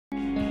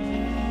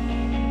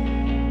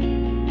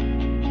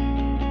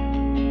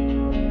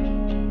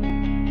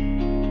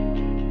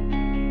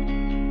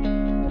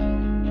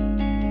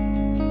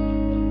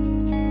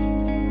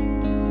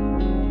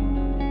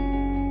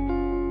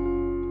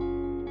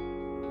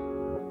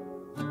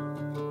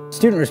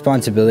Student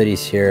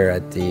responsibilities here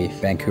at the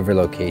Vancouver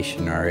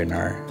location are in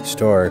our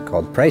store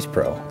called Price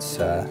Pro. It's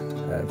a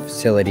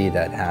facility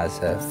that has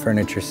a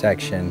furniture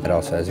section. It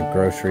also has a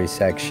grocery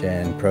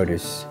section,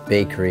 produce,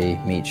 bakery,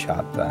 meat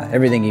shop,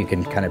 everything you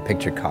can kind of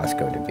picture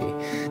Costco to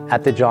be.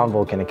 At the John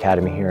Volken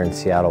Academy here in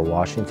Seattle,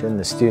 Washington,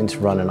 the students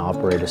run and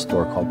operate a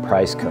store called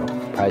Priceco.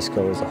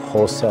 Priceco is a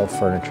wholesale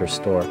furniture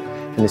store,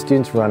 and the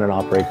students run and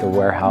operate the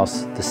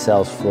warehouse, the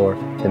sales floor,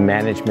 the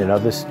management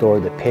of the store,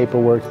 the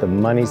paperwork, the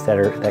monies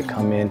that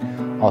come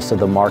in, also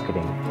the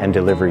marketing and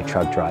delivery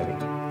truck driving.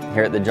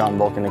 Here at the John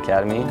Volken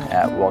Academy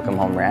at Welcome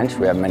Home Ranch,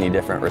 we have many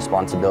different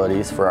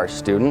responsibilities for our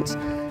students.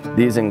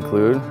 These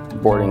include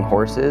boarding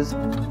horses,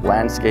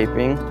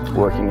 landscaping,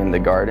 working in the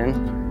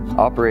garden,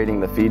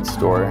 operating the feed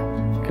store,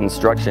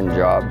 construction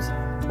jobs,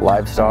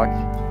 livestock,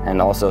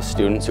 and also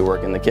students who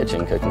work in the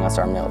kitchen cooking us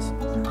our meals.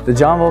 The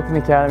John Volken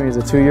Academy is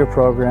a 2-year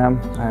program,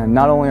 and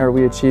not only are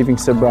we achieving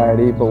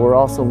sobriety, but we're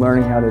also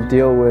learning how to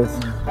deal with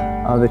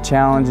the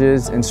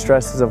challenges and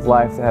stresses of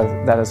life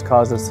that has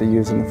caused us to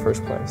use in the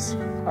first place.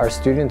 Our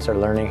students are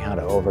learning how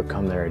to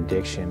overcome their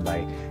addiction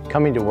by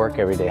coming to work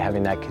every day,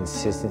 having that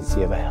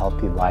consistency of a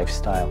healthy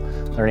lifestyle,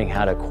 learning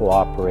how to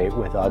cooperate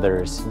with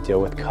others,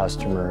 deal with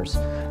customers,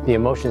 the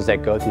emotions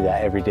that go through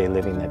that everyday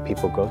living that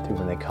people go through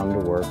when they come to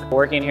work.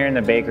 Working here in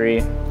the bakery,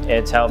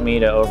 it's helped me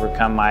to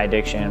overcome my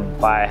addiction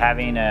by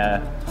having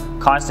a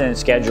constant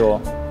schedule.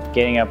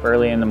 Getting up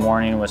early in the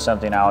morning was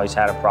something I always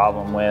had a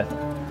problem with.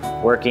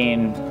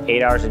 Working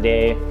 8 hours a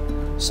day,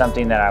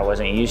 something that I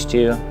wasn't used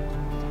to.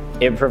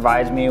 It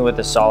provides me with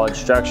a solid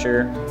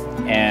structure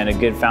and a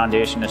good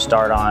foundation to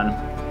start on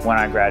when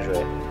I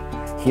graduate.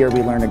 Here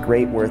we learn a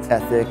great work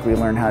ethic, we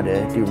learn how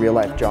to do real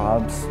life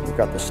jobs. We've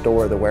got the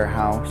store, the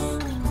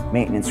warehouse,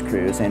 maintenance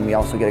crews, and we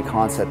also get a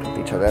concept with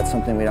each other. That's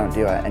something we don't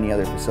do at any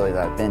other facility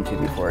that I've been to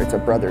before. It's a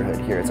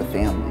brotherhood here, it's a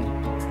family.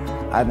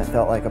 I haven't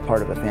felt like a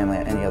part of a family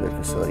at any other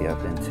facility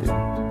I've been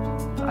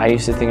to. I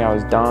used to think I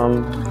was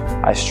dumb.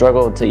 I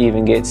struggled to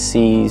even get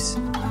C's,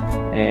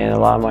 and a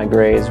lot of my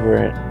grades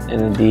were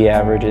in the D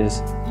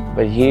averages.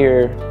 But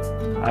here,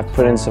 I've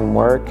put in some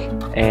work,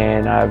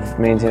 and I've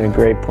maintained a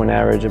grade point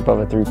average above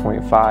a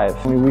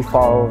 3.5. We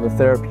follow the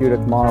therapeutic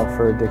model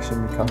for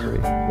addiction recovery.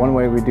 One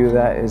way we do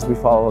that is we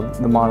follow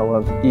the model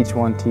of each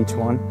one teach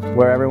one,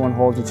 where everyone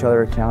holds each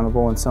other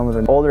accountable, and some of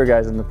the older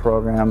guys in the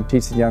program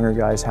teach the younger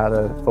guys how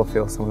to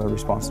fulfill some of their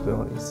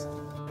responsibilities.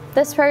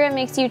 This program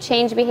makes you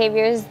change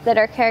behaviors that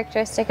are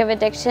characteristic of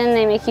addiction.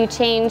 They make you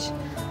change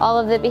all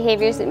of the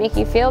behaviors that make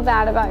you feel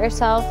bad about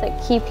yourself,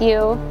 that keep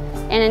you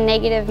in a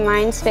negative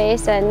mind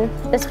space, and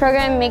this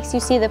program makes you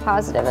see the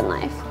positive in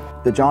life.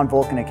 The John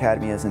Volken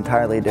Academy is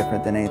entirely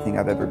different than anything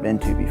I've ever been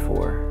to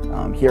before.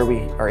 Here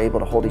we are able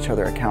to hold each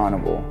other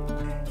accountable.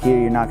 Here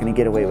you're not going to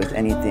get away with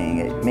anything.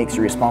 It makes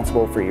you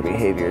responsible for your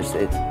behaviors.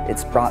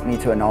 It's brought me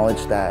to a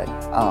knowledge that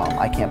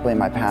I can't blame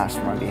my past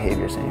for my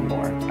behaviors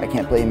anymore. I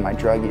can't blame my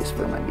drug use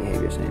for my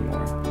behaviors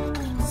anymore.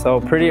 So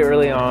pretty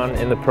early on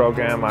in the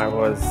program, I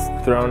was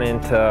thrown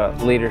into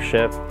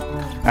leadership.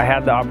 I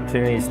had the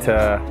opportunities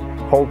to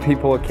hold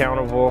people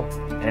accountable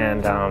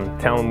and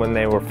tell them when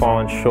they were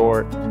falling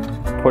short,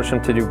 push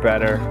them to do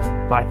better.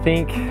 I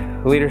think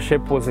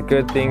leadership was a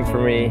good thing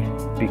for me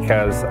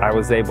because I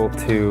was able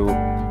to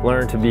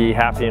learn to be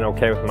happy and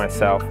okay with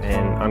myself in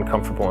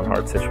uncomfortable and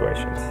hard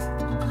situations.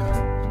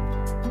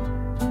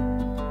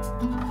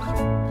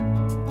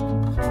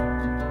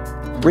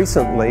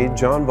 Recently,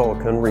 John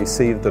Volken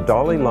received the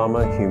Dalai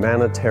Lama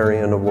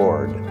Humanitarian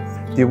Award.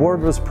 The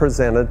award was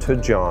presented to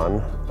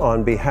John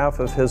on behalf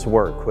of his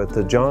work with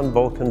the John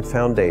Volken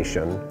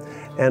Foundation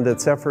and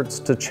its efforts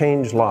to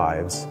change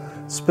lives,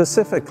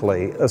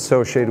 specifically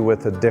associated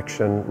with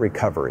addiction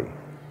recovery.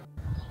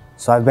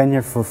 So I've been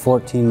here for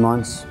 14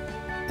 months,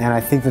 and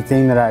I think the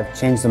thing that I've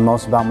changed the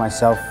most about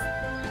myself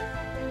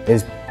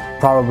is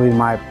probably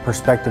my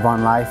perspective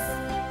on life,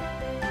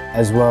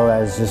 as well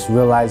as just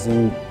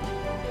realizing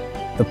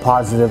the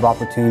positive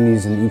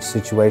opportunities in each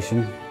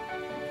situation.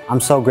 I'm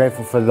so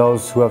grateful for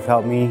those who have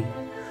helped me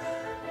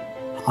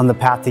on the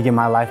path to get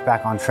my life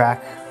back on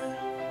track.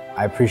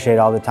 I appreciate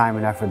all the time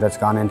and effort that's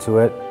gone into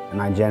it,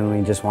 and I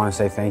genuinely just want to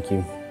say thank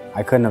you.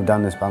 I couldn't have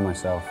done this by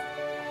myself.